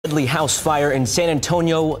deadly house fire in San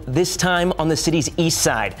Antonio, this time on the city's east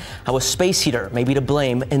side. How a space heater may be to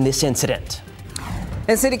blame in this incident.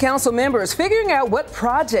 And city council members figuring out what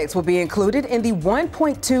projects will be included in the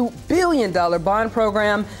 $1.2 billion bond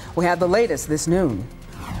program. We have the latest this noon.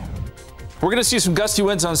 We're going to see some gusty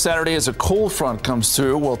winds on Saturday as a cold front comes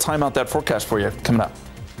through. We'll time out that forecast for you coming up.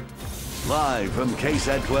 Live from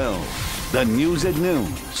KSAT 12, the news at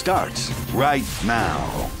noon starts right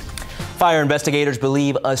now. Fire investigators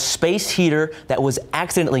believe a space heater that was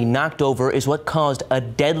accidentally knocked over is what caused a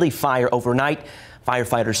deadly fire overnight.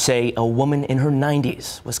 Firefighters say a woman in her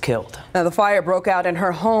 90s was killed. Now, the fire broke out in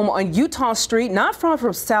her home on Utah Street, not far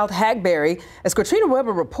from South Hagberry. As Katrina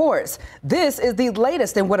Weber reports, this is the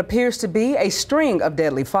latest in what appears to be a string of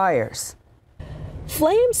deadly fires.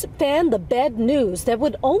 Flames fanned the bad news that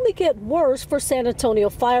would only get worse for San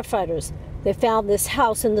Antonio firefighters. They found this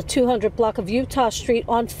house in the 200 block of Utah Street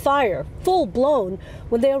on fire, full blown,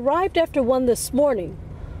 when they arrived after 1 this morning.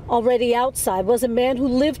 Already outside was a man who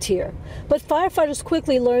lived here, but firefighters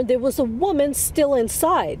quickly learned there was a woman still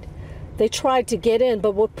inside. They tried to get in,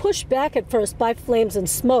 but were pushed back at first by flames and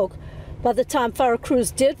smoke. By the time fire crews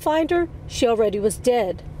did find her, she already was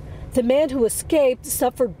dead. The man who escaped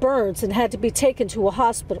suffered burns and had to be taken to a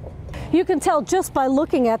hospital. You can tell just by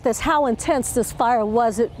looking at this how intense this fire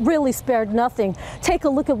was. It really spared nothing. Take a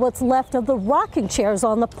look at what's left of the rocking chairs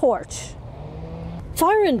on the porch.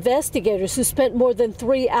 Fire investigators who spent more than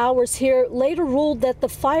 3 hours here later ruled that the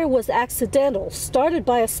fire was accidental, started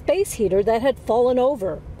by a space heater that had fallen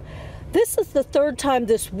over. This is the third time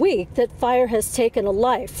this week that fire has taken a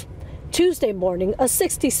life. Tuesday morning, a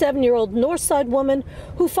 67-year-old Northside woman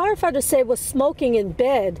who firefighters say was smoking in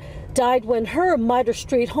bed died when her Mitre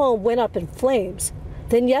Street home went up in flames.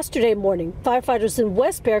 Then yesterday morning, firefighters in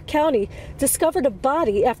West Bexar County discovered a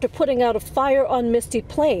body after putting out a fire on Misty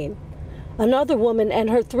Plain. Another woman and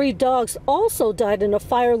her 3 dogs also died in a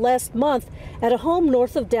fire last month at a home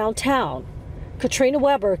north of downtown. Katrina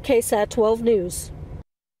Weber, KSAT 12 News.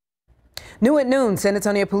 New at noon, San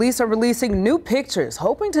Antonio police are releasing new pictures,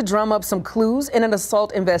 hoping to drum up some clues in an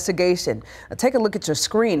assault investigation. Now, take a look at your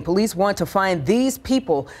screen. Police want to find these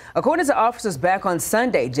people. According to officers back on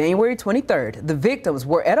Sunday, January 23rd, the victims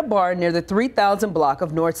were at a bar near the 3000 block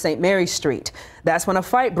of North St. Mary Street. That's when a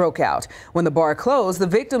fight broke out. When the bar closed, the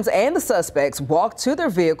victims and the suspects walked to their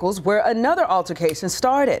vehicles where another altercation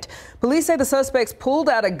started. Police say the suspects pulled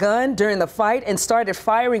out a gun during the fight and started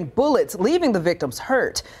firing bullets, leaving the victims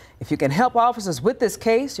hurt. If you can help officers with this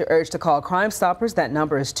case, you're urged to call Crime Stoppers. That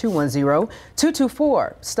number is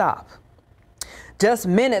 210-224-STOP. Just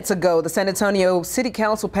minutes ago, the San Antonio City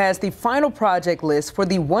Council passed the final project list for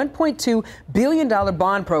the $1.2 billion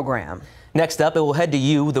bond program. Next up, it will head to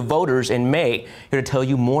you, the voters, in May. Here to tell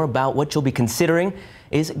you more about what you'll be considering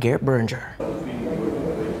is Garrett Berger.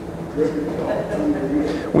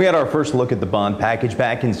 We had our first look at the bond package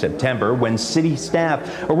back in September when city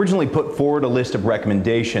staff originally put forward a list of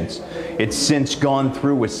recommendations. It's since gone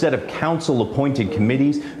through a set of council-appointed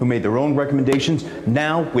committees who made their own recommendations.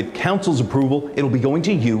 Now, with council's approval, it'll be going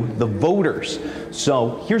to you, the voters.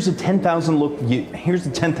 So here's a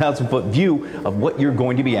 10,000-foot view of what you're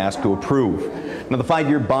going to be asked to approve. Now, the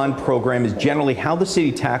 5-year bond program is generally how the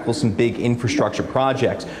city tackles some big infrastructure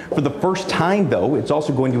projects. For the first time, though, it's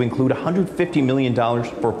also going to include $150 million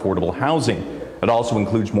for affordable housing. It also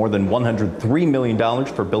includes more than $103 million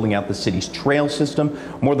for building out the city's trail system,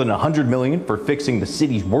 more than $100 million for fixing the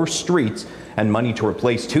city's worst streets, and money to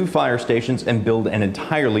replace 2 fire stations and build an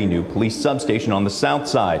entirely new police substation on the south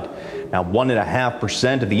side. Now,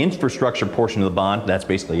 1.5% of the infrastructure portion of the bond, that's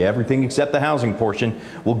basically everything except the housing portion,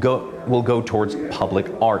 will go towards public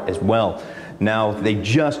art as well. Now, they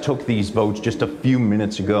just took these votes just a few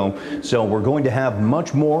minutes ago, so we're going to have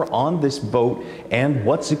much more on this vote and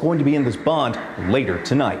what's going to be in this bond later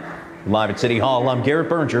tonight. Live at City Hall, I'm Garrett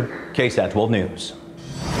Berger, KSAT 12 News.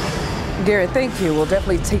 Garrett, thank you. We'll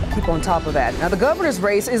definitely keep on top of that. Now, the governor's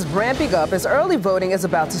race is ramping up as early voting is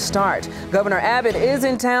about to start. Governor Abbott is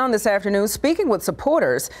in town this afternoon speaking with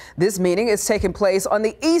supporters. This meeting is taking place on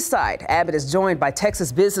the east side. Abbott is joined by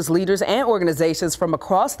Texas business leaders and organizations from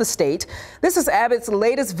across the state. This is Abbott's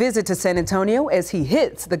latest visit to San Antonio as he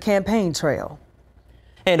hits the campaign trail.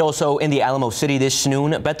 And also in the Alamo City this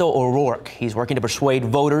noon, Beto O'Rourke. He's working to persuade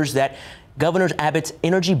voters that Governor Abbott's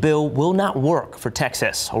energy bill will not work for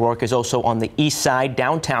Texas. O'Rourke is also on the east side,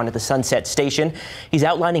 downtown at the Sunset Station. He's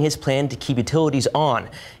outlining his plan to keep utilities on.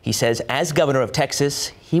 He says as governor of Texas,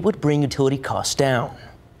 he would bring utility costs down.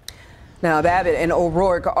 Now, Babbitt and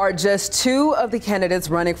O'Rourke are just two of the candidates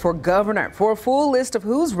running for governor. For a full list of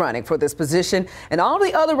who's running for this position and all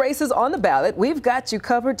the other races on the ballot, we've got you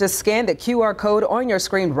covered. Just scan the QR code on your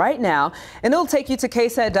screen right now, and it'll take you to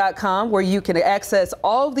KSAT.com, where you can access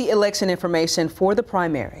all of the election information for the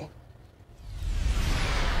primary.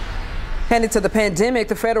 Headed to the pandemic,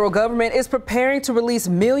 the federal government is preparing to release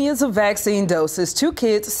millions of vaccine doses to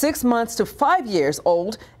kids 6 months to 5 years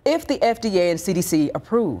old if the FDA and CDC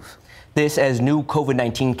approve. This as new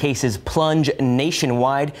COVID-19 cases plunge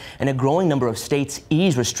nationwide and a growing number of states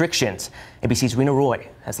ease restrictions. ABC's Rena Roy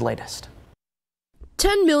has the latest.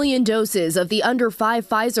 10 million doses of the under 5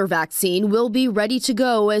 Pfizer vaccine will be ready to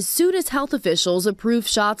go as soon as health officials approve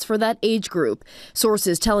shots for that age group.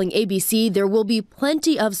 Sources telling ABC there will be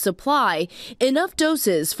plenty of supply, enough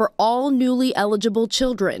doses for all newly eligible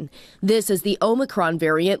children. This as the Omicron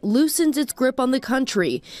variant loosens its grip on the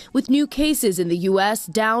country, with new cases in the U.S.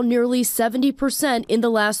 down nearly 70% in the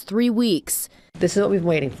last 3 weeks. This is what we've been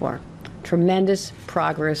waiting for. Tremendous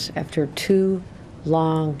progress after 2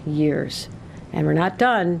 long years. And we're not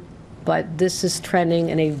done, but this is trending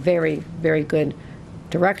in a very, very good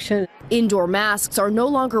direction. Indoor masks are no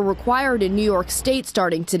longer required in New York State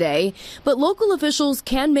starting today, but local officials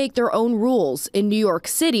can make their own rules. In New York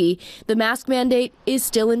City, the mask mandate is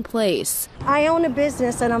still in place. I own a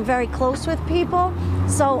business and I'm very close with people,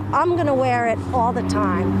 so I'm going to wear it all the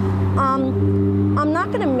time. I'm not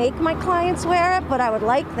going to make my clients wear it, but I would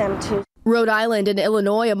like them to. Rhode Island and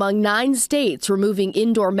Illinois among 9 states removing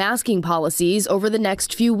indoor masking policies over the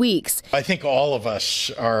next few weeks. I think all of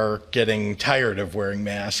us are getting tired of wearing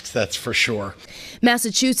masks, that's for sure.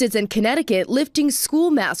 Massachusetts and Connecticut lifting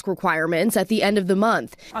school mask requirements at the end of the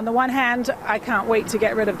month. On the one hand, I can't wait to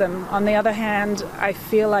get rid of them. On the other hand, I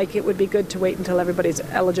feel like it would be good to wait until everybody's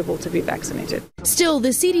eligible to be vaccinated. Still, the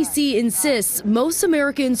CDC insists most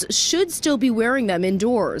Americans should still be wearing them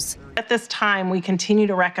indoors. At this time, we continue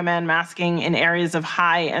to recommend masking in areas of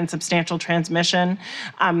high and substantial transmission.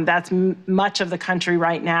 That's much of the country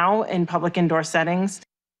right now in public indoor settings.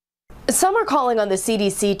 Some are calling on the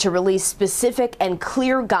CDC to release specific and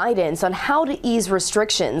clear guidance on how to ease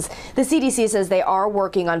restrictions. The CDC says they are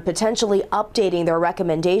working on potentially updating their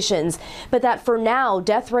recommendations, but that for now,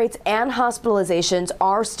 death rates and hospitalizations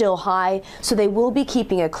are still high, so they will be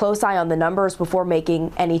keeping a close eye on the numbers before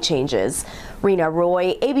making any changes. Rena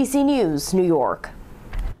Roy, ABC News, New York.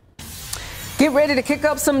 Get ready to kick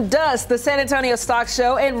up some dust. The San Antonio Stock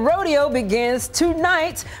Show and Rodeo begins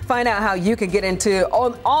tonight. Find out how you can get into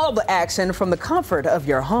all the action from the comfort of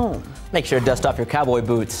your home. Make sure to dust off your cowboy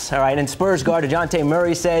boots. All right, and Spurs guard DeJounte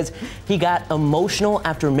Murray says he got emotional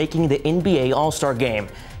after making the NBA All-Star game.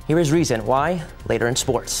 Here is reason why later in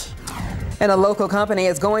sports. And a local company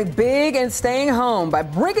is going big and staying home by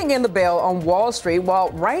bringing in the bell on Wall Street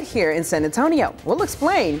while right here in San Antonio. We'll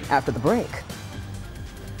explain after the break.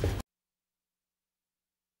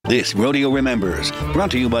 This Rodeo Remembers,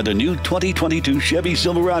 brought to you by the new 2022 Chevy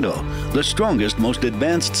Silverado, the strongest, most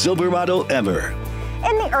advanced Silverado ever.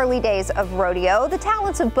 In the early days of rodeo, the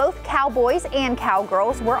talents of both cowboys and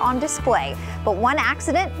cowgirls were on display, but one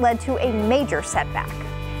accident led to a major setback.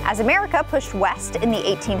 As America pushed west in the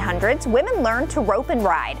 1800s, women learned to rope and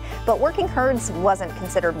ride, but working herds wasn't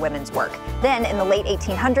considered women's work. Then, in the late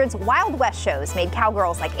 1800s, Wild West shows made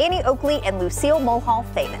cowgirls like Annie Oakley and Lucille Mulhall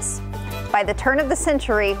famous. By the turn of the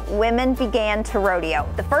century, women began to rodeo.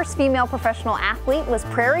 The first female professional athlete was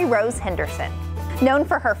Prairie Rose Henderson. Known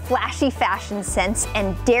for her flashy fashion sense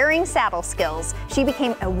and daring saddle skills, she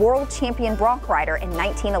became a world champion bronc rider in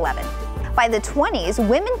 1911. By the 20s,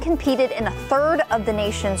 women competed in a third of the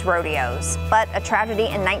nation's rodeos, but a tragedy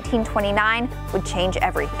in 1929 would change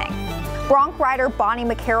everything. Bronc rider Bonnie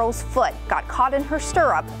McCarroll's foot got caught in her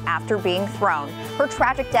stirrup after being thrown. Her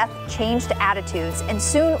tragic death changed attitudes, and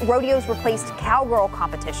soon rodeos replaced cowgirl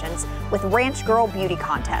competitions with ranch girl beauty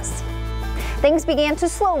contests. Things began to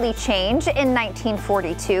slowly change. In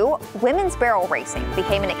 1942, women's barrel racing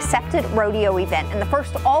became an accepted rodeo event, and the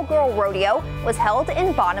first all-girl rodeo was held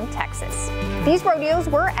in Bonham, Texas. These rodeos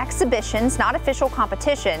were exhibitions, not official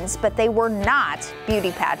competitions, but they were not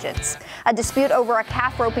beauty pageants. A dispute over a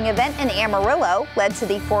calf roping event in Amarillo led to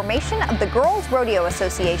the formation of the Girls Rodeo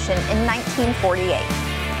Association in 1948.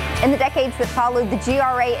 In the decades that followed, the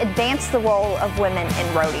GRA advanced the role of women in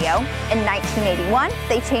rodeo. In 1981,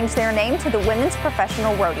 they changed their name to the Women's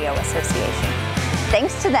Professional Rodeo Association.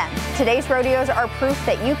 Thanks to them, today's rodeos are proof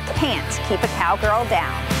that you can't keep a cowgirl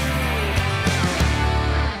down.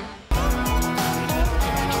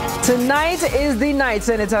 Tonight is the night,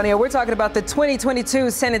 San Antonio. We're talking about the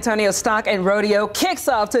 2022 San Antonio Stock and Rodeo kicks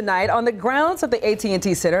off tonight on the grounds of the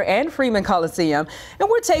AT&T Center and Freeman Coliseum. And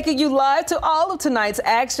we're taking you live to all of tonight's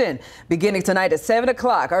action. Beginning tonight at 7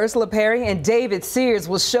 o'clock, Ursula Perry and David Sears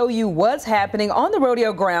will show you what's happening on the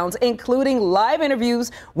rodeo grounds, including live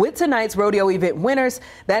interviews with tonight's rodeo event winners.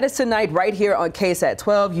 That is tonight right here on KSAT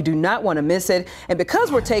 12. You do not want to miss it. And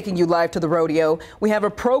because we're taking you live to the rodeo, we have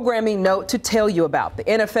a programming note to tell you about. The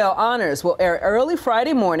NFL Honors will air early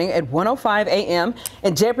Friday morning at 1:05 a.m.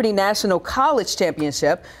 and Jeopardy National College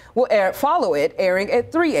Championship will follow it, airing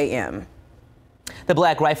at 3 a.m. The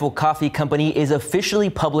Black Rifle Coffee Company is officially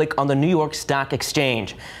public on the New York Stock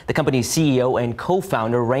Exchange. The company's CEO and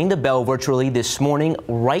co-founder rang the bell virtually this morning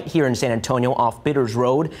right here in San Antonio off Bitters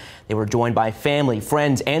Road. They were joined by family,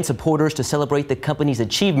 friends, and supporters to celebrate the company's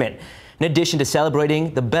achievement. In addition to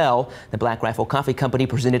celebrating the bell, the Black Rifle Coffee Company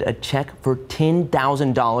presented a check for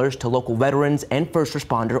 $10,000 to local veterans and first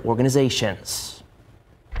responder organizations.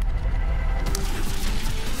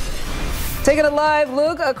 Taking a live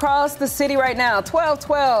look across the city right now.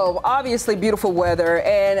 12/12, obviously beautiful weather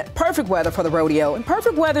and perfect weather for the rodeo and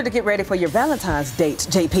perfect weather to get ready for your Valentine's date,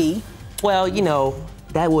 JP. Well, you know,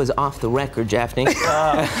 that was off the record, Jaffney.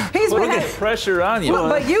 He's putting pressure on you.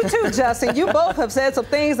 But you too, Justin. You both have said some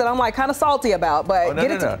things that I'm like kind of salty about. But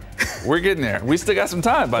no. We're getting there. We still got some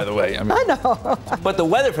time, by the way. I know. But the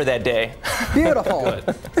weather for that day. Beautiful.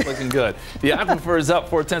 Good. Looking good. The aquifer is up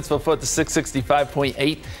 0.4 of a foot to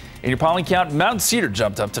 665.8. And your pollen count, Mount Cedar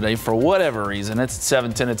jumped up today for whatever reason. It's at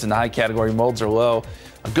 710. It's in the high category. Molds are low.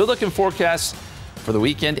 A good looking forecast for the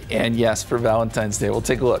weekend and yes, for Valentine's Day. We'll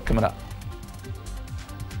take a look coming up.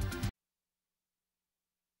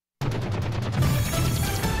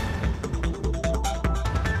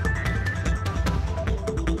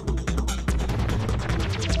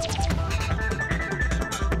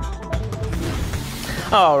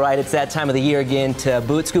 All right, it's that time of the year again to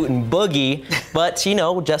boot, scoot, and boogie. But, you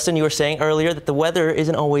know, Justin, you were saying earlier that the weather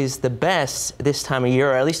isn't always the best this time of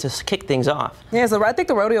year, or at least to kick things off. Yeah, so I think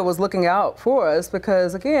the rodeo was looking out for us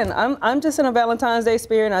because, again, I'm just in a Valentine's Day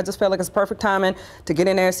spirit, and I just felt like it's perfect timing to get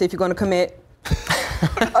in there and see if you're going to commit.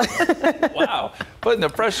 Wow, putting the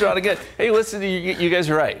pressure on again. Hey, listen, you guys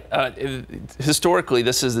are right. Historically,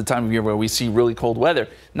 this is the time of year where we see really cold weather.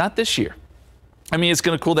 Not this year. I mean, it's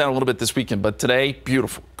going to cool down a little bit this weekend, but today,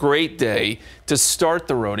 beautiful, great day to start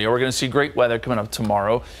the rodeo. We're going to see great weather coming up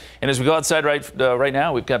tomorrow. And as we go outside right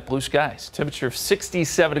now, we've got blue skies. Temperature of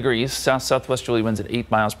 67 degrees, south-southwesterly winds at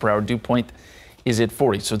 8 miles per hour. Dew point is at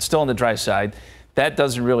 40, so it's still on the dry side. That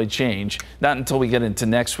doesn't really change, not until we get into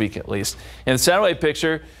next week at least. In the satellite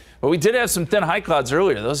picture, well, we did have some thin high clouds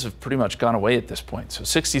earlier. Those have pretty much gone away at this point. So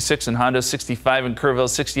 66 in Honda, 65 in Kerrville,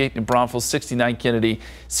 68 in Braunfels, 69 Kennedy,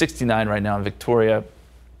 69 right now in Victoria.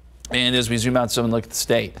 And as we zoom out some and look at the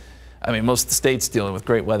state, I mean, most of the state's dealing with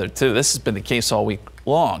great weather too. This has been the case all week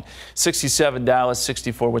long. 67 Dallas,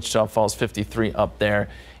 64 Wichita Falls, 53 up there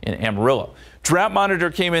in Amarillo. Drought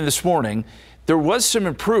monitor came in this morning. There was some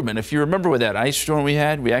improvement. If you remember with that ice storm we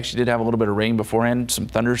had, we actually did have a little bit of rain beforehand, some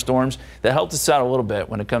thunderstorms. That helped us out a little bit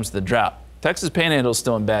when it comes to the drought. Texas Panhandle is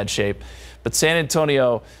still in bad shape, but San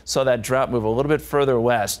Antonio saw that drought move a little bit further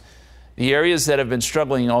west. The areas that have been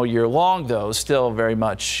struggling all year long, though, still very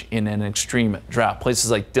much in an extreme drought.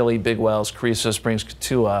 Places like Dilley, Big Wells, Carrizo Springs,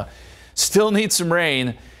 Katua still need some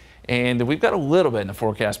rain, and we've got a little bit in the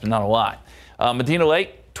forecast, but not a lot. Medina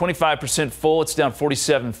Lake, 25% full. It's down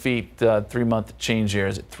 47 feet. 3-month change here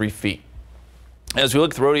is at 3 feet. As we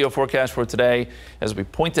look at the rodeo forecast for today, as we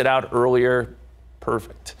pointed out earlier,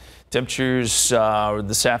 perfect. Temperatures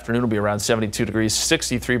this afternoon will be around 72 degrees,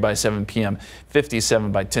 63 by 7 p.m.,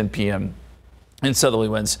 57 by 10 p.m. and southerly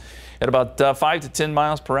winds at about 5 to 10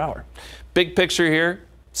 miles per hour. Big picture here.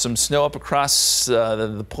 Some snow up across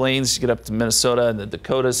the plains, you get up to Minnesota and the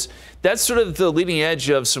Dakotas. That's sort of the leading edge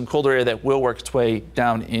of some colder air that will work its way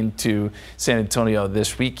down into San Antonio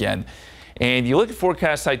this weekend. And you look at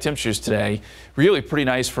forecast high temperatures today, really pretty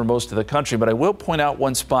nice for most of the country, but I will point out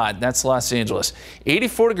one spot, that's Los Angeles.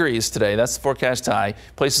 84 degrees today, that's the forecast high.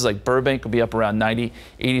 Places like Burbank will be up around 90,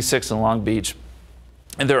 86 in Long Beach.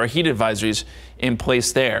 And there are heat advisories in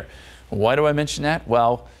place there. Why do I mention that?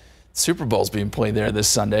 Well, Super Bowl's being played there this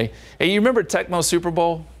Sunday. Hey, you remember Tecmo Super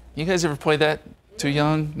Bowl? You guys ever play that? Too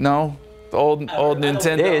young? No? The old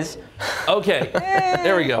Nintendo? It is. Okay,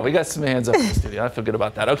 there we go. We got some hands up in the studio. I feel good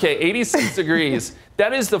about that. Okay, 86 degrees.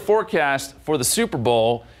 That is the forecast for the Super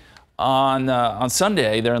Bowl on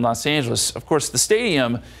Sunday there in Los Angeles. Of course, the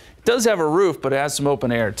stadium does have a roof, but it has some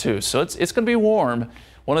open air too. So it's going to be warm.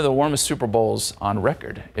 One of the warmest Super Bowls on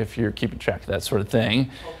record, if you're keeping track of that sort of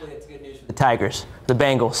thing. Hopefully it's good news for The Tigers. The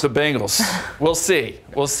Bengals. The Bengals. We'll see.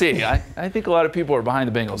 We'll see. I think a lot of people are behind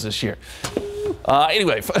the Bengals this year.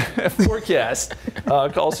 Anyway, forecast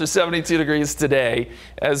calls for 72 degrees today.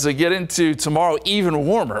 As we get into tomorrow, even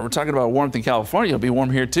warmer. We're talking about warmth in California. It'll be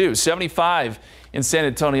warm here, too. 75 in San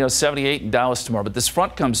Antonio, 78 in Dallas tomorrow. But this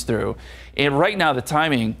front comes through. And right now, the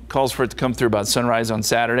timing calls for it to come through about sunrise on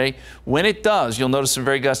Saturday. When it does, you'll notice some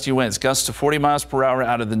very gusty winds. Gusts to 40 miles per hour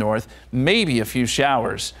out of the north. Maybe a few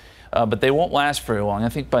showers. But they won't last very long. I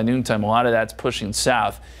think by noontime, a lot of that's pushing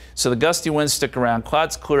south. So the gusty winds stick around.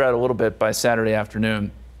 Clouds clear out a little bit by Saturday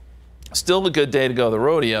afternoon. Still a good day to go to the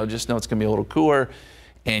rodeo. Just know it's going to be a little cooler.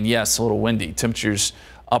 And yes, a little windy. Temperatures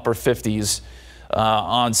upper 50s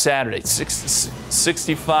on Saturday.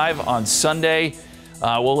 65 on Sunday.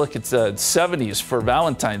 We'll look at the 70s for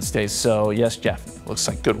Valentine's Day. So yes, Jeff, looks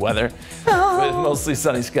like good weather with mostly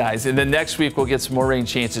sunny skies. And then next week, we'll get some more rain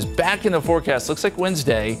chances. Back in the forecast, looks like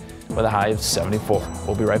Wednesday with a high of 74.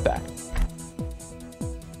 We'll be right back.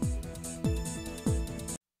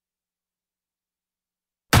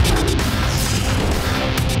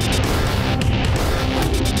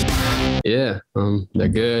 Yeah, they're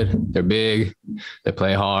good. They're big. They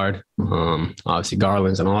play hard. Obviously,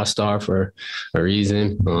 Garland's an all-star for a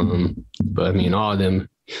reason. But I mean, all of them,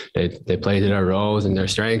 they play to their roles and their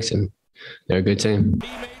strengths, and they're a good team.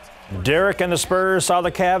 Derek and the Spurs saw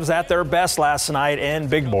the Cavs at their best last night in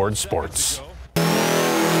big board sports.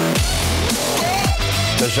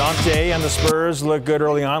 DeJounte and the Spurs looked good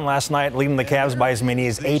early on last night, leading the Cavs by as many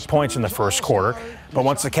as 8 points in the first quarter. But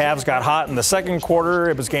once the Cavs got hot in the second quarter,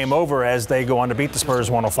 it was game over as they go on to beat the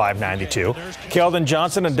Spurs 105-92. Keldon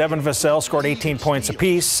Johnson and Devin Vassell scored 18 points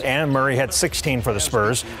apiece, and Murray had 16 for the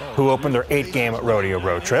Spurs, who opened their 8-game rodeo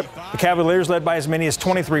road trip. The Cavaliers led by as many as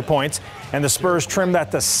 23 points, and the Spurs trimmed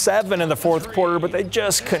that to 7 in the fourth quarter, but they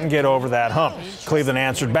just couldn't get over that hump. Cleveland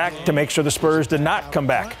answered back to make sure the Spurs did not come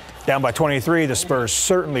back. Down by 23, the Spurs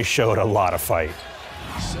certainly showed a lot of fight.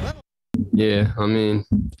 Yeah, I mean,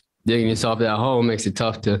 digging yourself that hole makes it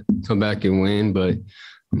tough to come back and win, but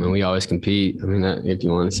I mean, we always compete. I mean, if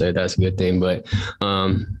you want to say that's a good thing, but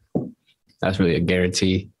that's really a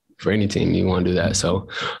guarantee for any team. You want to do that. So,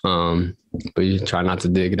 but you try not to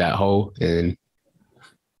dig that hole and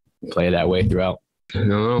play that way throughout.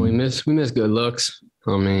 No, we miss good looks.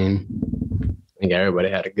 I mean, I think everybody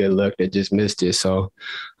had a good look. They just missed it. So,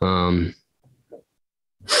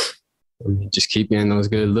 just keep getting those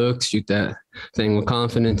good looks, shoot that thing with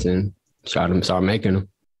confidence, and try to start making them.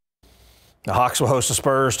 The Hawks will host the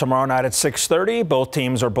Spurs tomorrow night at 6:30. Both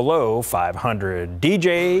teams are below 500.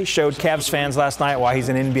 DJ showed Cavs fans last night why he's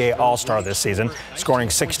an NBA All-Star this season, scoring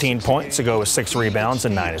 16 points to go with 6 rebounds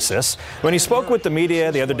and 9 assists. When he spoke with the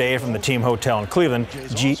media the other day from the team hotel in Cleveland,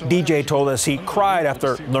 DJ told us he cried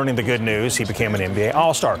after learning the good news he became an NBA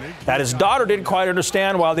All-Star. That his daughter didn't quite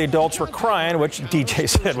understand why the adults were crying, which DJ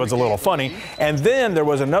said was a little funny. And then there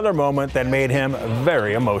was another moment that made him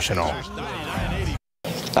very emotional.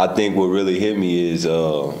 I think what really hit me is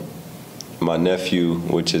my nephew,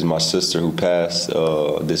 which is my sister who passed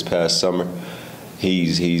this past summer.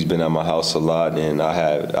 He's been at my house a lot, and I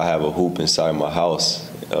have a hoop inside my house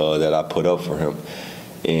that I put up for him.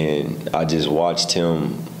 And I just watched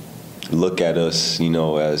him look at us, you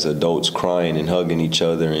know, as adults crying and hugging each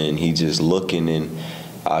other, and he just looking, and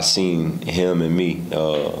I seen him and me.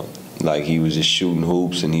 Like he was just shooting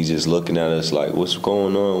hoops, and he's just looking at us like, what's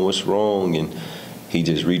going on, what's wrong? And he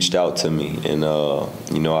just reached out to me, and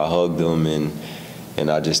you know, I hugged him, and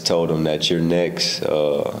I just told him that you're next,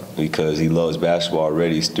 because he loves basketball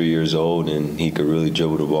already. He's 3 years old, and he could really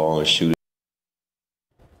dribble the ball and shoot it.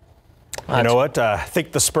 You know what? I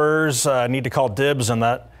think the Spurs need to call dibs on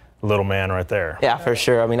that little man right there. Yeah, for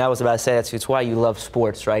sure. I mean, I was about to say it's why you love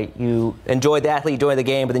sports, right? You enjoy the athlete, enjoy the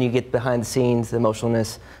game, but then you get behind the scenes, the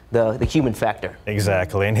emotionalness, the human factor.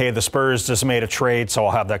 Exactly. And hey, the Spurs just made a trade, so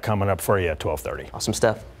I'll have that coming up for you at 12:30. Awesome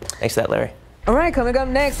stuff. Thanks for that, Larry. All right, coming up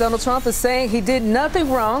next, Donald Trump is saying he did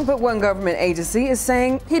nothing wrong, but one government agency is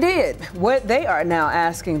saying he did. What they are now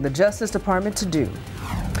asking the Justice Department to do.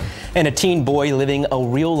 And a teen boy living a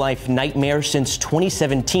real-life nightmare since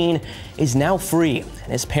 2017 is now free.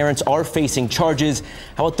 And his parents are facing charges.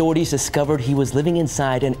 How authorities discovered he was living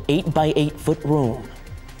inside an 8-by-8-foot room.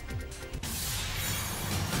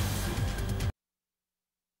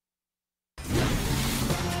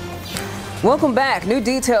 Welcome back. New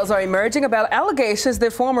details are emerging about allegations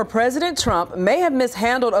that former President Trump may have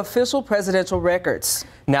mishandled official presidential records.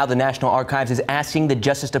 Now the National Archives is asking the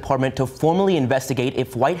Justice Department to formally investigate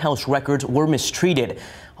if White House records were mistreated.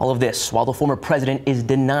 All of this while the former president is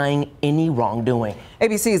denying any wrongdoing.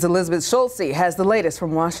 ABC's Elizabeth Schultze has the latest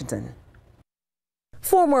from Washington.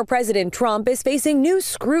 Former President Trump is facing new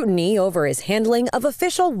scrutiny over his handling of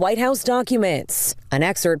official White House documents. An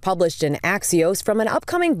excerpt published in Axios from an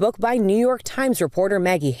upcoming book by New York Times reporter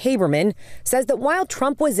Maggie Haberman says that while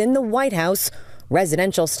Trump was in the White House,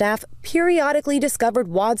 residential staff periodically discovered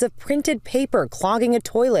wads of printed paper clogging a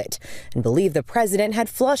toilet and believed the president had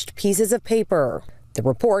flushed pieces of paper. The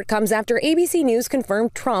report comes after ABC News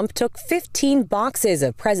confirmed Trump took 15 boxes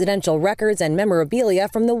of presidential records and memorabilia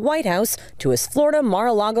from the White House to his Florida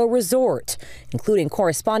Mar-a-Lago resort, including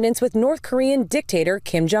correspondence with North Korean dictator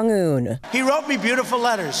Kim Jong-un. He wrote me beautiful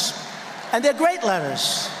letters, and they're great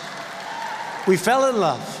letters. We fell in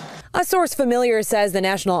love. A source familiar says the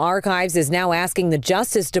National Archives is now asking the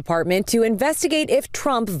Justice Department to investigate if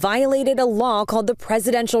Trump violated a law called the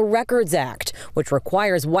Presidential Records Act, which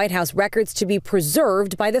requires White House records to be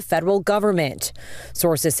preserved by the federal government.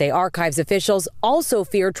 Sources say archives officials also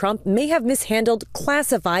fear Trump may have mishandled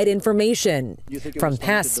classified information. From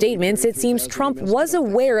past statements, it seems Trump was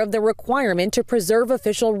aware of the requirement to preserve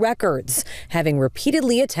official records, having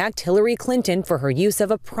repeatedly attacked Hillary Clinton for her use of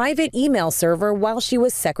a private email server while she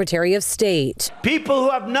was Secretary of State. People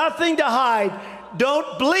who have nothing to hide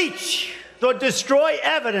don't bleach or destroy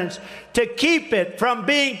evidence to keep it from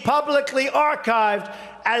being publicly archived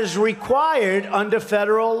as required under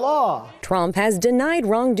federal law. Trump has denied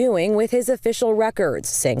wrongdoing with his official records,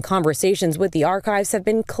 saying conversations with the archives have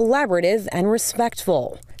been collaborative and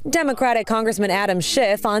respectful. Democratic Congressman Adam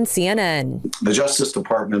Schiff on CNN. The Justice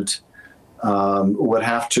Department would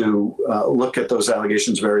have to look at those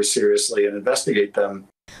allegations very seriously and investigate them.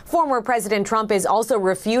 Former President Trump is also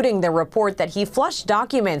refuting the report that he flushed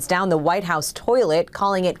documents down the White House toilet,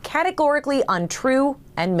 calling it categorically untrue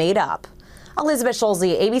and made up. Elizabeth Schulze,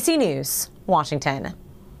 ABC News, Washington.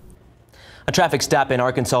 A traffic stop in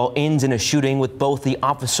Arkansas ends in a shooting with both the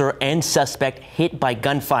officer and suspect hit by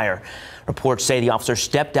gunfire. Reports say the officer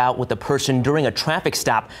stepped out with the person during a traffic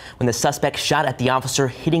stop when the suspect shot at the officer,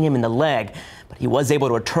 hitting him in the leg. But he was able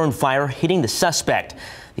to return fire, hitting the suspect.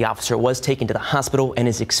 The officer was taken to the hospital and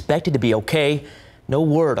is expected to be okay. No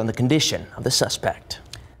word on the condition of the suspect.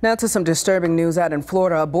 Now to some disturbing news out in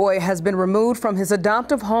Florida. A boy has been removed from his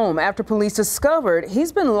adoptive home after police discovered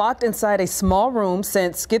he's been locked inside a small room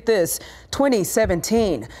since, get this,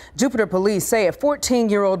 2017. Jupiter police say a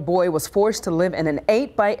 14-year-old boy was forced to live in an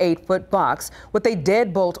 8-by-8-foot box with a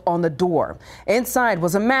deadbolt on the door. Inside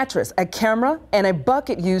was a mattress, a camera, and a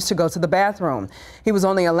bucket used to go to the bathroom. He was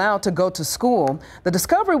only allowed to go to school. The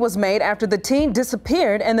discovery was made after the teen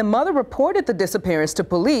disappeared, and the mother reported the disappearance to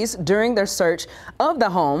police during their search of the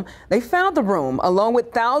home. They found the room along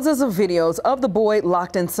with thousands of videos of the boy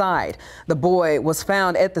locked inside. The boy was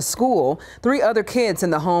found at the school. 3 other kids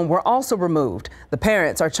in the home were also removed. The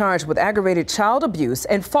parents are charged with aggravated child abuse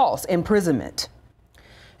and false imprisonment.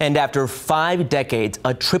 And after 5 decades,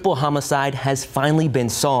 a triple homicide has finally been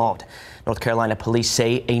solved. North Carolina police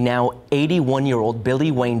say a now 81-year-old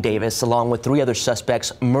Billy Wayne Davis, along with 3 other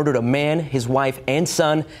suspects, murdered a man, his wife, and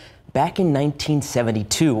son back in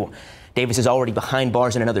 1972. Davis is already behind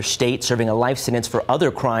bars in another state, serving a life sentence for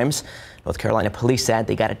other crimes. North Carolina police said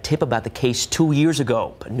they got a tip about the case 2 years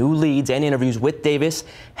ago, but new leads and interviews with Davis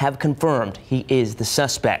have confirmed he is the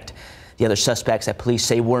suspect. The other suspects that police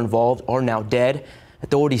say were involved are now dead.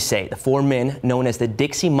 Authorities say the 4 men, known as the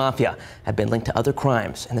Dixie Mafia, have been linked to other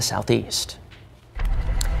crimes in the Southeast.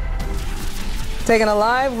 Taking a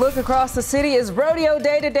live look across the city is rodeo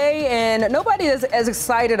day today, and nobody is as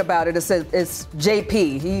excited about it as it's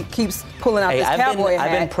JP. He keeps pulling out his cowboy hat.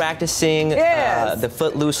 I've been practicing the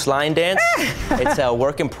Footloose line dance. It's a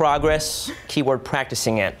work in progress. Keyword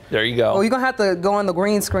practicing it. There you go. Well, you're going to have to go on the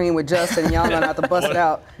green screen with Justin. Y'all going to have to bust it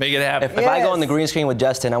out. Make it happen. If I go on the green screen with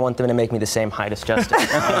Justin, I want them to make me the same height as Justin.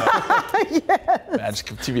 Magic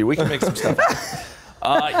of TV. We can make some stuff happen.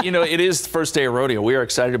 It is the first day of rodeo. We are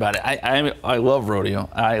excited about it. I love rodeo.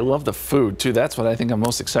 I love the food, too. That's what I think I'm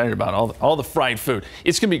most excited about, all the fried food.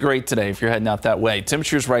 It's going to be great today if you're heading out that way.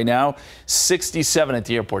 Temperatures right now, 67 at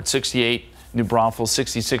the airport, 68 New Braunfels,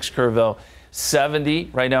 66 Kerrville, 70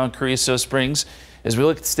 right now in Carrizo Springs. As we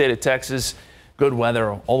look at the state of Texas, good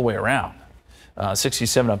weather all the way around.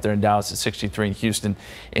 67 up there in Dallas, at 63 in Houston,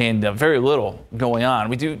 and very little going on.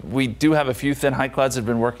 We do have a few thin high clouds that have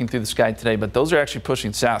been working through the sky today, but those are actually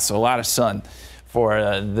pushing south, so a lot of sun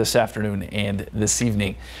for this afternoon and this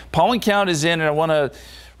evening. Pollen count is in, and I want to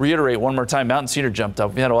reiterate one more time, Mountain Cedar jumped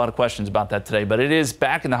up. We had a lot of questions about that today, but it is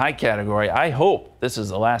back in the high category. I hope this is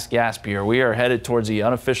the last gasp year. We are headed towards the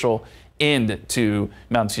unofficial end to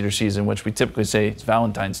Mountain Cedar season, which we typically say is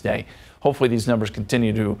Valentine's Day. Hopefully these numbers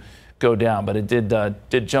continue to go down, but it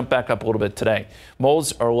did jump back up a little bit today.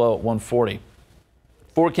 Moles are low at 140.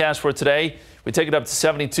 Forecast for today, we take it up to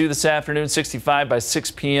 72 this afternoon, 65 by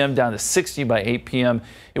 6 p.m., down to 60 by 8 p.m.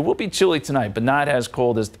 It will be chilly tonight, but not as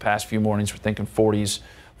cold as the past few mornings. We're thinking 40s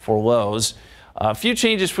for lows. A few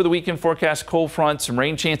changes for the weekend forecast. Cold front, some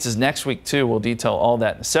rain chances next week, too. We'll detail all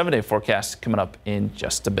that in the 7-day forecast coming up in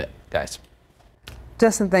just a bit, guys.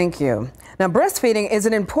 Justin, thank you. Now, breastfeeding is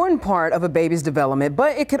an important part of a baby's development,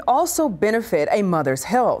 but it could also benefit a mother's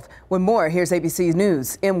health. With more, here's ABC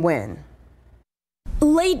News' M. Nguyen.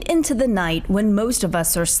 Late into the night, when most of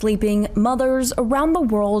us are sleeping, mothers around the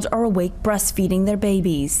world are awake breastfeeding their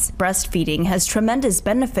babies. Breastfeeding has tremendous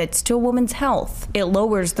benefits to a woman's health. It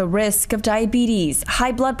lowers the risk of diabetes,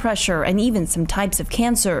 high blood pressure, and even some types of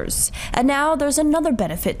cancers. And now there's another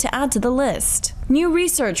benefit to add to the list. New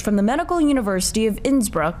research from the Medical University of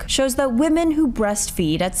Innsbruck shows that women who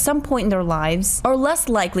breastfeed at some point in their lives are less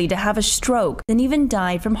likely to have a stroke than even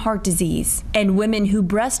die from heart disease. And women who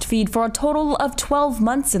breastfeed for a total of 12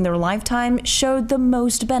 months in their lifetime showed the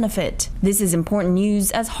most benefit. This is important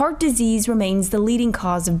news as heart disease remains the leading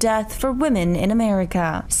cause of death for women in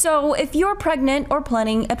America. So if you're pregnant or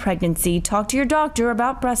planning a pregnancy, talk to your doctor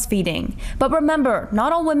about breastfeeding. But remember,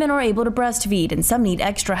 not all women are able to breastfeed and some need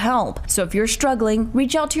extra help. So if you're struggling,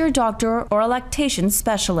 reach out to your doctor or a lactation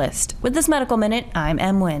specialist. With this Medical Minute, I'm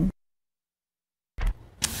M. Nguyen.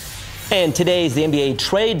 And today is the NBA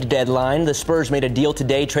trade deadline. The Spurs made a deal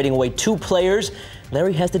today, trading away 2 players.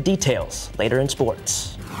 Larry has the details later in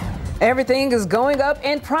sports. Everything is going up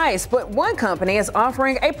in price, but one company is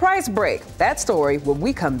offering a price break. That story when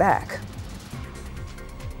we come back.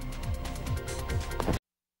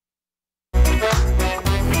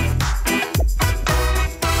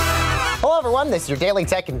 Hello everyone, this is your daily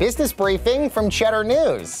tech and business briefing from Cheddar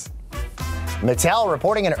News. Mattel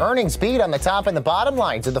reporting an earnings beat on the top and the bottom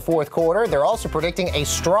lines in the fourth quarter. They're also predicting a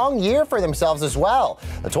strong year for themselves as well.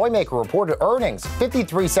 The toy maker reported earnings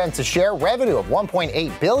 53 cents a share, revenue of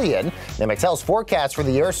 $1.8 billion. Now, Mattel's forecast for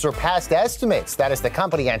the year surpassed estimates. That is, the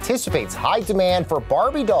company anticipates high demand for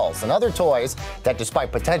Barbie dolls and other toys that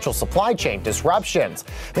despite potential supply chain disruptions.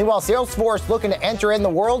 Meanwhile, Salesforce looking to enter in the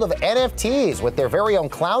world of NFTs with their very own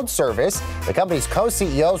cloud service. The company's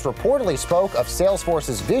co-CEOs reportedly spoke of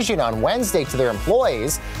Salesforce's vision on Wednesday to their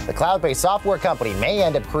employees. The cloud-based software company may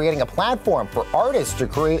end up creating a platform for artists to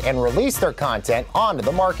create and release their content onto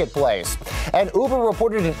the marketplace. And Uber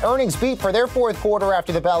reported an earnings beat for their fourth quarter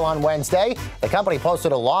after the bell on Wednesday. The company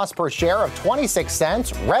posted a loss per share of 26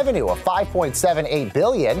 cents, revenue of $5.78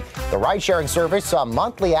 billion. The ride-sharing service saw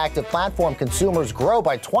monthly active platform consumers grow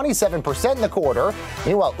by 27% in the quarter.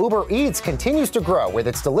 Meanwhile, Uber Eats continues to grow with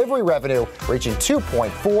its delivery revenue reaching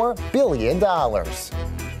 $2.4 billion.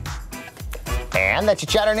 And that's your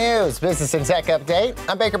Cheddar News Business and Tech Update.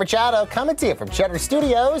 I'm Baker Machado coming to you from Cheddar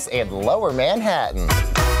Studios in Lower Manhattan.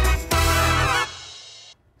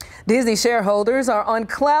 Disney shareholders are on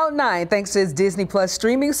cloud 9 thanks to its Disney Plus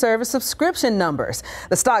streaming service subscription numbers.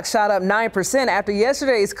 The stock shot up 9% after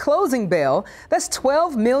yesterday's closing bell. That's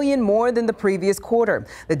 12 million more than the previous quarter.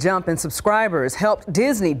 The jump in subscribers helped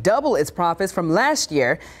Disney double its profits from last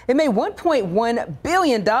year. It made $1.1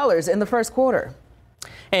 billion in the first quarter.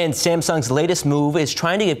 And Samsung's latest move is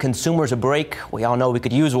trying to give consumers a break. We all know we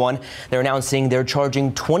could use one. They're announcing they're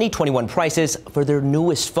charging 2021 prices for their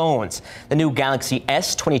newest phones. The new Galaxy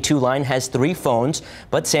S22 line has 3 phones,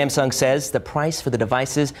 but Samsung says the price for the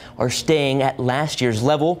devices are staying at last year's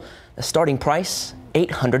level. The starting price,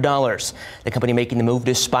 $800. The company making the move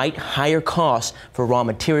despite higher costs for raw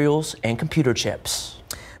materials and computer chips.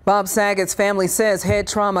 Bob Saget's family says head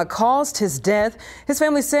trauma caused his death. His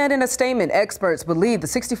family said in a statement experts believe the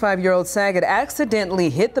 65-year-old Saget accidentally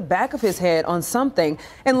hit the back of his head on something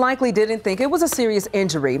and likely didn't think it was a serious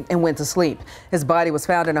injury and went to sleep. His body was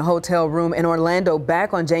found in a hotel room in Orlando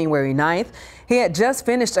back on January 9th. He had just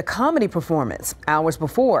finished a comedy performance hours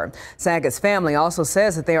before. Saget's family also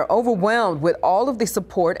says that they are overwhelmed with all of the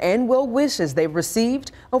support and well wishes they've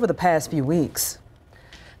received over the past few weeks.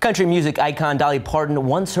 Country music icon Dolly Parton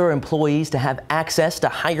wants her employees to have access to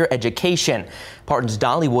higher education. Parton's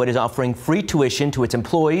Dollywood is offering free tuition to its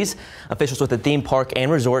employees. Officials with the theme park and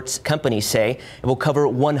resorts companies say it will cover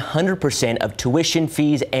 100% of tuition,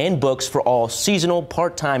 fees, and books for all seasonal,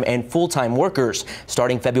 part-time, and full-time workers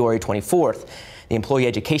starting February 24th. The employee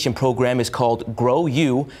education program is called Grow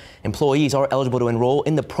You. Employees are eligible to enroll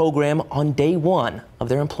in the program on day 1 of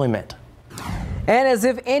their employment. And as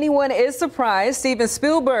if anyone is surprised, Steven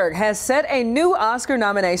Spielberg has set a new Oscar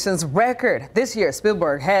nominations record. This year,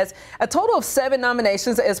 Spielberg has a total of 7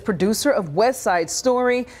 nominations as producer of West Side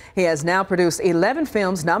Story. He has now produced 11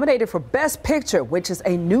 films nominated for Best Picture, which is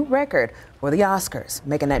a new record for the Oscars.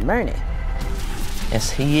 Megan Murney. Yes,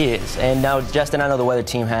 he is. And now, Justin, I know the weather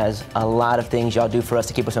team has a lot of things y'all do for us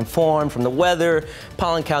to keep us informed, from the weather,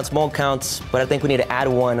 pollen counts, mold counts, but I think we need to add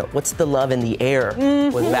one. What's the love in the air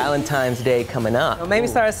with Valentine's Day coming up? Well, maybe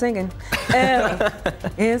start singing.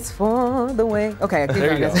 It's for the way. Okay, keep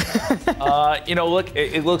there going. you go. You know, look,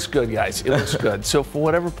 it looks good, guys. It looks good. So for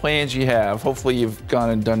whatever plans you have, hopefully you've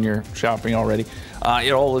gone and done your shopping already.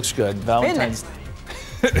 It all looks good. Valentine's.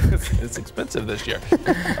 It's expensive this year.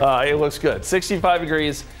 It looks good. 65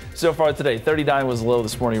 degrees so far today. 39 was the low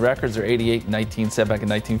this morning. Records are 88 and 19, set back in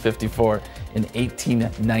 1954 and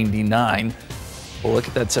 1899. We'll look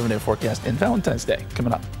at that 7-day forecast and Valentine's Day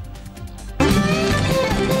coming up.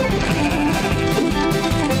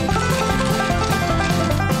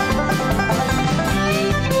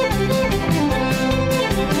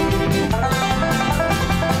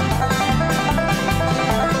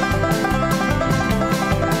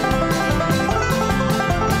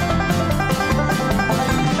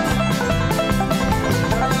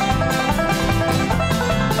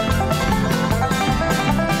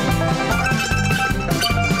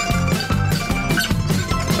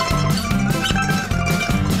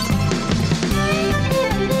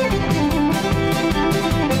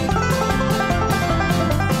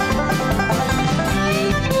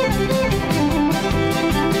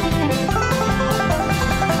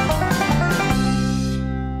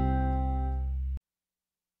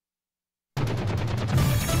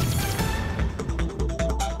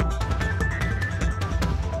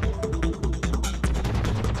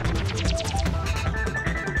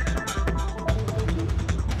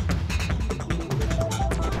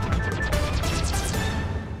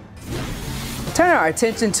 Turn our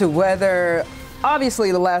attention to weather.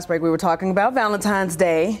 Obviously, the last break we were talking about Valentine's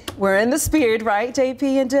Day. We're in the spirit, right, JP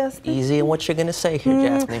and Justin? Easy in what you're going to say here,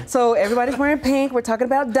 Jasmine. So everybody's wearing pink. We're talking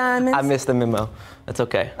about diamonds. I missed the memo. That's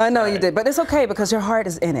okay. I know you did, but it's okay because your heart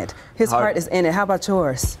is in it. His heart is in it. How about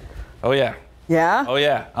yours? Oh, yeah. Yeah? Oh,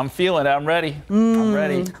 yeah. I'm feeling it. I'm ready. I'm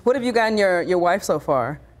ready. What have you gotten your wife so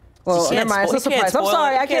far? Well, never mind. It's a surprise. I'm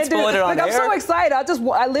sorry. I can't do it. Like, I'm so excited.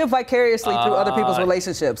 I live vicariously through other people's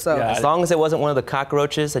relationships. So as long as it wasn't one of the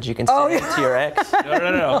cockroaches that you can say to your ex.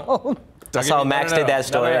 No. That's how Max did that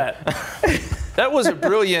story. That was a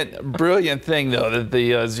brilliant thing, though, that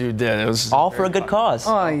the zoo did. It was all for a good cause.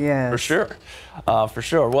 Oh, yeah. For sure. For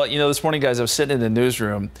sure. Well, you know, this morning, guys, I was sitting in the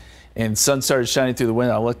newsroom, and sun started shining through the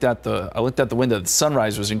window. I looked out the window. The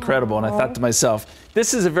sunrise was incredible, and I thought to myself,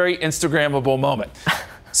 this is a very Instagrammable moment.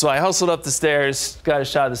 So I hustled up the stairs, got a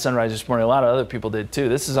shot of the sunrise this morning. A lot of other people did too.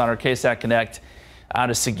 This is on our KSAT Connect out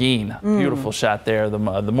of Seguin. Beautiful shot there. The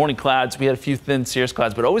morning clouds, we had a few thin cirrus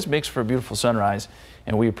clouds, but it always makes for a beautiful sunrise,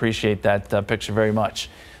 and we appreciate that picture very much.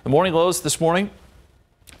 The morning lows this morning,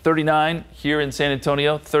 39 here in San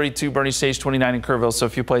Antonio, 32 Bernie Stage, 29 in Kerrville, so a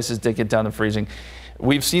few places did get down to freezing.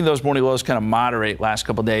 We've seen those morning lows kind of moderate last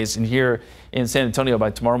couple of days, and here in San Antonio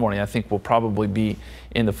by tomorrow morning, I think we'll probably be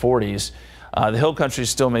in the 40s. The hill country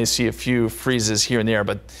still may see a few freezes here and there,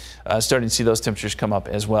 but starting to see those temperatures come up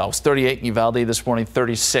as well. It was 38 in Uvalde this morning,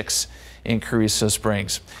 36 in Carrizo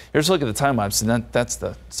Springs. Here's a look at the time lapse, and that's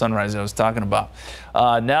the sunrise I was talking about.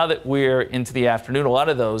 Now that we're into the afternoon, a lot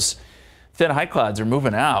of those thin high clouds are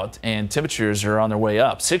moving out, and temperatures are on their way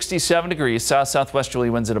up. 67 degrees, south-southwesterly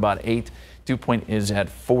winds at about 8. Dew point is at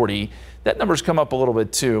 40. That number's come up a little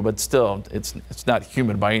bit too, but still, it's not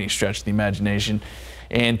humid by any stretch of the imagination.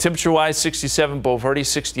 And temperature-wise, 67 Bulverde,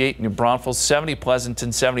 68 in New Braunfels, 70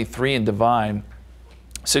 Pleasanton, 73 in Devine,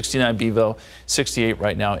 69 Beeville, 68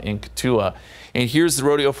 right now in Cotulla. And here's the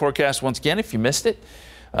rodeo forecast once again. If you missed it,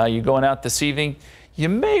 you're going out this evening, you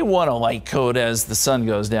may want a light coat as the sun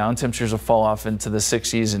goes down. Temperatures will fall off into the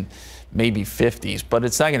 60s and maybe 50s, but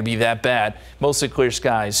it's not going to be that bad. Mostly clear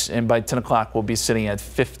skies, and by 10 o'clock, we'll be sitting at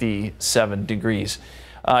 57 degrees.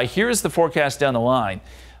 Here's the forecast down the line.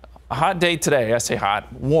 A hot day today, I say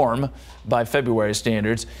hot, warm by February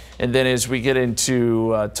standards. And then as we get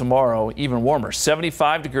into tomorrow, even warmer,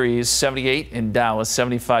 75 degrees, 78 in Dallas,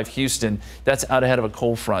 75 Houston. That's out ahead of a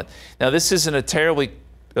cold front. Now, this isn't a terribly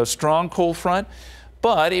strong cold front,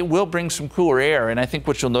 but it will bring some cooler air. And I think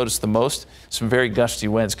what you'll notice the most, some very gusty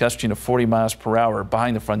winds, gusting to 40 miles per hour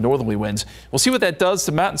behind the front, northerly winds. We'll see what that does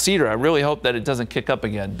to Mountain Cedar. I really hope that it doesn't kick up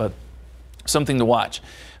again, but something to watch.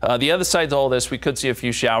 The other side to all this, we could see a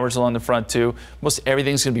few showers along the front too. Most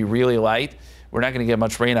everything's going to be really light, we're not going to get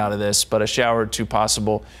much rain out of this, but a shower or two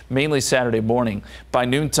possible, mainly Saturday morning. By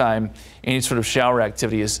noontime, any sort of shower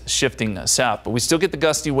activity is shifting south, but we still get the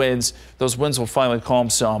gusty winds. Those winds will finally calm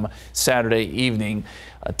some Saturday evening.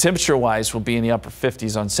 Temperature-wise, we'll be in the upper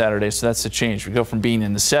 50s on Saturday, so that's the change. We go from being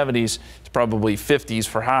in the 70s to probably 50s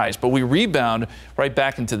for highs, but we rebound right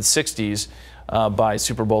back into the 60s by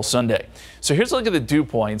Super Bowl Sunday. So here's a look at the dew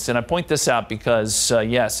points, and I point this out because,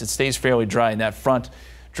 yes, it stays fairly dry, and that front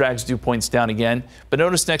drags dew points down again. But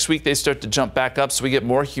notice next week they start to jump back up, so we get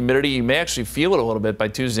more humidity. You may actually feel it a little bit by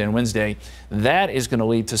Tuesday and Wednesday. That is going to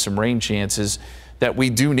lead to some rain chances that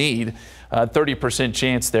we do need. 30%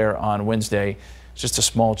 chance there on Wednesday. Just a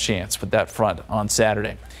small chance with that front on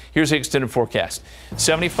Saturday. Here's the extended forecast.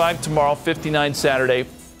 75 tomorrow, 59 Saturday,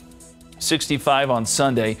 65 on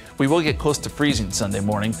Sunday. We will get close to freezing Sunday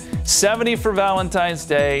morning. 70 for Valentine's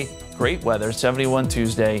Day. Great weather. 71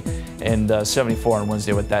 Tuesday and 74 on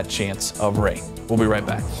Wednesday with that chance of rain. We'll be right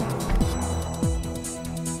back.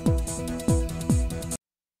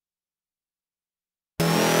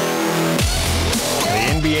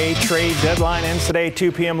 Trade deadline ends today,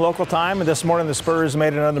 2 p.m. local time. And this morning, the Spurs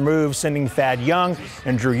made another move, sending Thad Young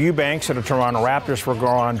and Drew Eubanks to the Toronto Raptors for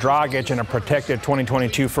Goran Dragic in a protected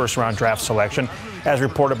 2022 first-round draft selection. As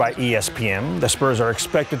reported by ESPN, the Spurs are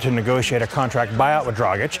expected to negotiate a contract buyout with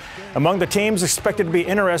Dragic. Among the teams expected to be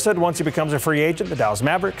interested once he becomes a free agent, the Dallas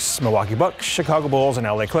Mavericks, Milwaukee Bucks, Chicago Bulls, and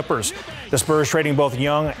LA Clippers. The Spurs trading both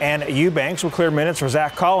Young and Eubanks will clear minutes for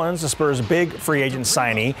Zach Collins, the Spurs' big free agent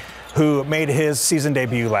signee, who made his season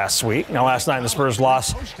debut last week. Now, last night in the Spurs'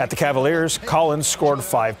 loss at the Cavaliers, Collins scored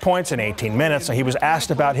 5 points in 18 minutes. Now, he was asked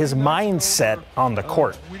about his mindset on the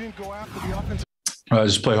court.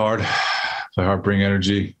 Just play hard, bring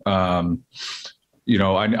energy. I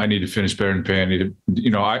need to finish better than pain. I need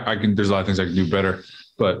to, I can. There's a lot of things I can do better,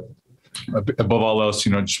 but above all else,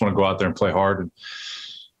 just want to go out there and play hard. And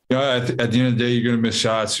at the end of the day, you're going to miss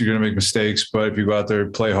shots, you're going to make mistakes, but if you go out there,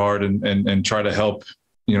 play hard, and try to help,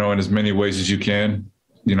 in as many ways as you can,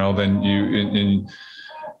 then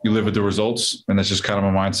you live with the results. And that's just kind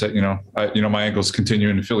of my mindset. My ankle's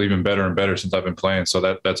continuing to feel even better and better since I've been playing.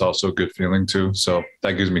 So that's also a good feeling too. So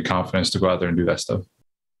that gives me confidence to go out there and do that stuff.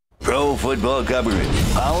 Pro football coverage,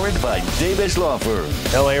 powered by Davis Law Firm.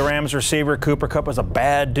 LA Rams receiver Cooper Kupp is a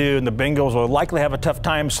bad dude, and the Bengals will likely have a tough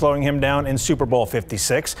time slowing him down in Super Bowl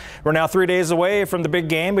 56. We're now 3 days away from the big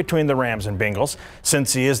game between the Rams and Bengals,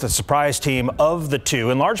 since he is the surprise team of the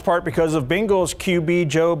two, in large part because of Bengals QB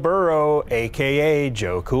Joe Burrow, a.k.a.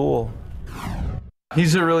 Joe Cool.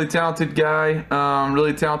 He's a really talented guy,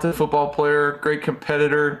 really talented football player, great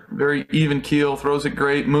competitor, very even keel, throws it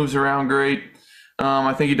great, moves around great.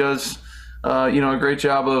 I think he does, a great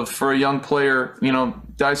job for a young player,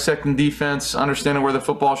 dissecting defense, understanding where the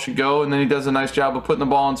football should go, and then he does a nice job of putting the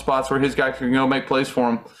ball in spots where his guy can go make plays for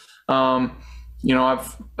him. I've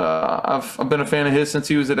been a fan of his since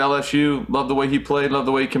he was at LSU. Love the way he played, love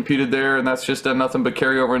the way he competed there, and that's just done nothing but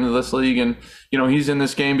carry over into this league. And he's in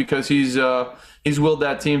this game because he's willed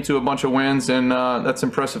that team to a bunch of wins, and that's an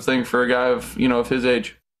impressive thing for a guy of his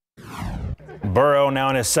age. Burrow, now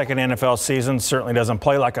in his second NFL season, certainly doesn't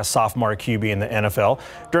play like a sophomore QB in the NFL.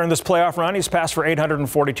 During this playoff run, he's passed for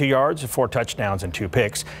 842 yards, 4 touchdowns, and 2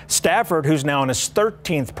 picks. Stafford, who's now in his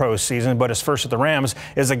 13th pro season, but his first at the Rams,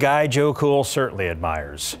 is a guy Joe Cool certainly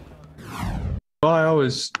admires. Well, I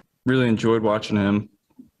always really enjoyed watching him.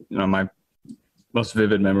 My most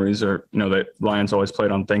vivid memories are, the Lions always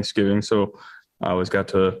played on Thanksgiving, so I always got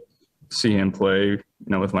to see him play,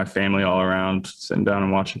 with my family all around, sitting down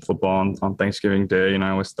and watching football on Thanksgiving Day. And I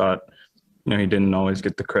always thought, he didn't always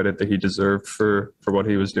get the credit that he deserved for what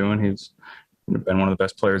he was doing. He's been one of the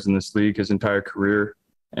best players in this league his entire career.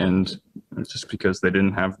 And just because they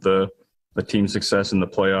didn't have the team success in the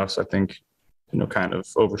playoffs, I think, kind of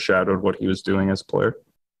overshadowed what he was doing as a player.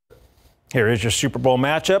 Here is your Super Bowl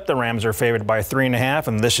matchup. The Rams are favored by 3.5,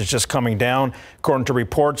 and this is just coming down. According to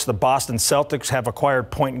reports, the Boston Celtics have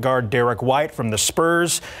acquired point guard Derek White from the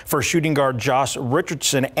Spurs for shooting guard Josh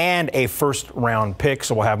Richardson and a first-round pick.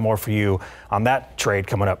 So we'll have more for you on that trade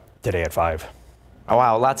coming up today at 5. Oh,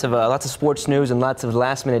 wow, lots of sports news and lots of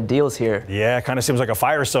last-minute deals here. Yeah, it kind of seems like a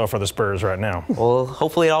fire sale for the Spurs right now. Well,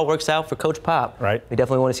 hopefully it all works out for Coach Pop. Right. We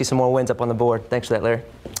definitely want to see some more wins up on the board. Thanks for that, Larry.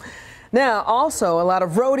 Now, also a lot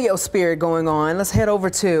of rodeo spirit going on. Let's head over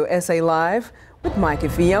to SA Live With Mike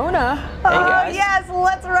and Fiona. Hey guys. Yes,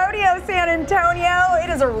 let's rodeo San Antonio. It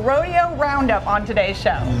is a rodeo roundup on today's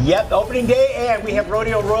show. Yep, opening day, and we have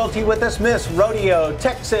rodeo royalty with us, Miss Rodeo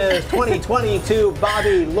Texas 2022,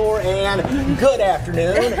 Bobby Loran. Good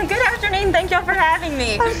afternoon. Good afternoon. Thank y'all for having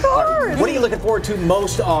me. Of course. What are you looking forward to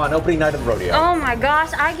most on opening night of the rodeo? Oh my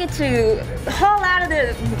gosh, I get to haul out of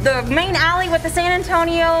the main alley with the San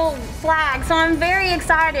Antonio flag, so I'm very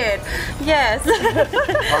excited. Yes.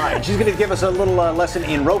 All right, she's going to give us a little lesson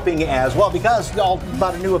in roping as well, because it's all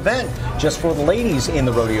about a new event just for the ladies in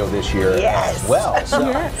the rodeo this year as well. So.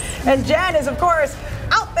 Yes. And Jen is, of course,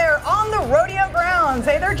 out there on the rodeo grounds.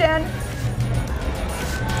 Hey there, Jen.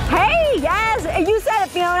 Hey, yes, you said it,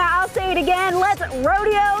 Fiona. I'll say it again. Let's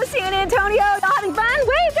rodeo San Antonio. Y'all having fun?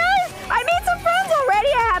 Wait, guys, I made some friends already.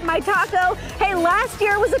 I have my taco. Hey, last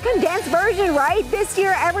year was a condensed version, right? This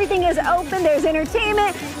year, everything is open. There's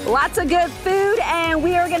entertainment, lots of good food, and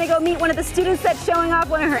we are going to go meet one of the students that's showing off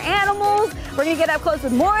one of her animals. We're going to get up close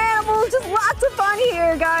with more animals. Just lots of fun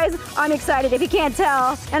here, guys. I'm excited, if you can't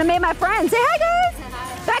tell. And I made my friends. Say hi,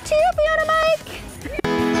 guys. Back to you, Fiona, Mike.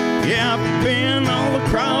 Yeah, I've been all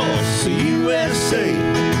across the USA,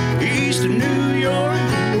 east of New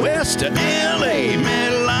York, west of LA,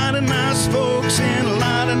 met a lot of nice folks in a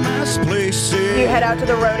lot of nice places. You head out to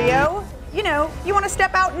the rodeo, you know, you want to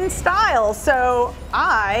step out in style. So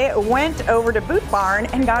I went over to Boot Barn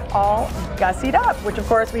and got all gussied up, which of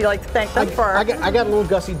course we like to thank them for. I got a little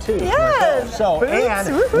gussied too. Yes. So, Boots,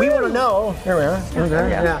 and we want to know, here we are.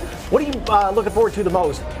 Yeah. What are you looking forward to the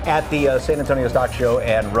most at the San Antonio Stock Show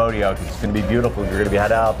and Rodeo? It's going to be beautiful. You're going to be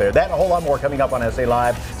headed out there. That and a whole lot more coming up on SA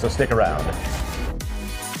Live, so stick around.